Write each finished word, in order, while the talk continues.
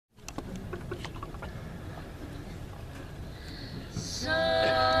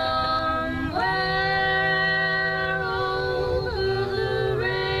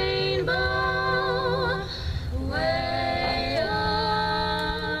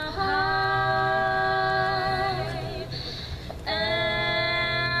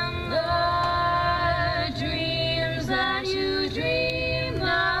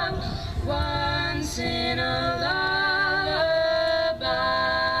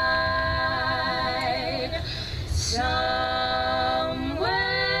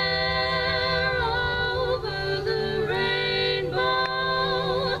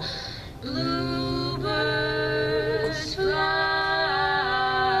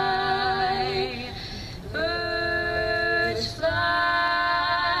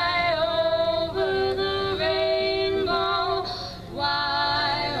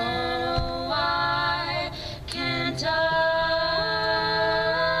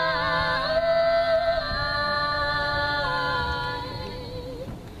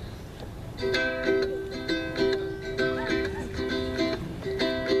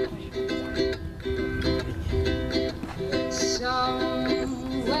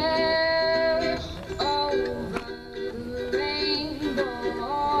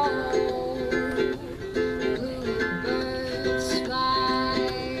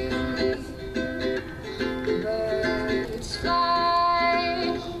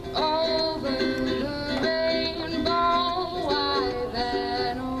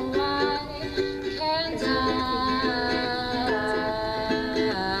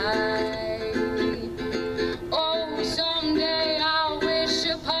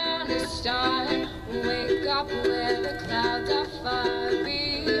start. Wake up where the clouds are far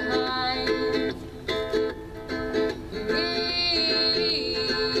behind me,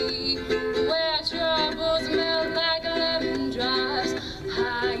 where troubles melt like lemon drops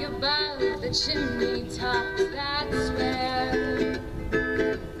high above the chimney tops. That's where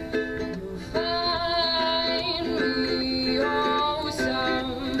you'll find me. Oh,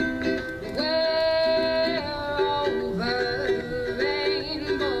 somewhere over the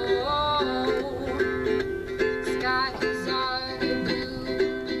rainbow. Skies are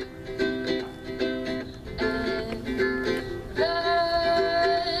blue, and the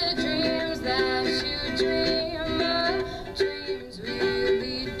dreams that you dream of, dreams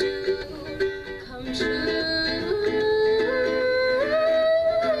really do come true.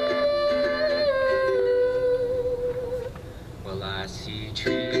 Well, I see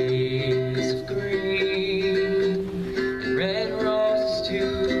trees of green and red roses too.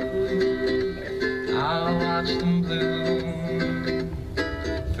 I'll watch them bloom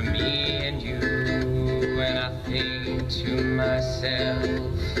for me and you, and I think to myself,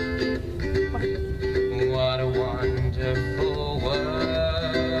 what a wonderful world.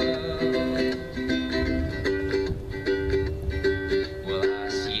 Well, I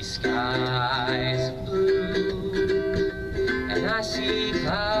see skies of blue, and I see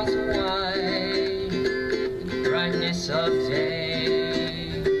clouds of white, the brightness of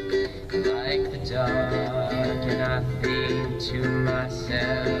day, like the dark, and I think to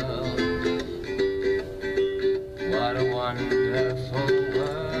myself,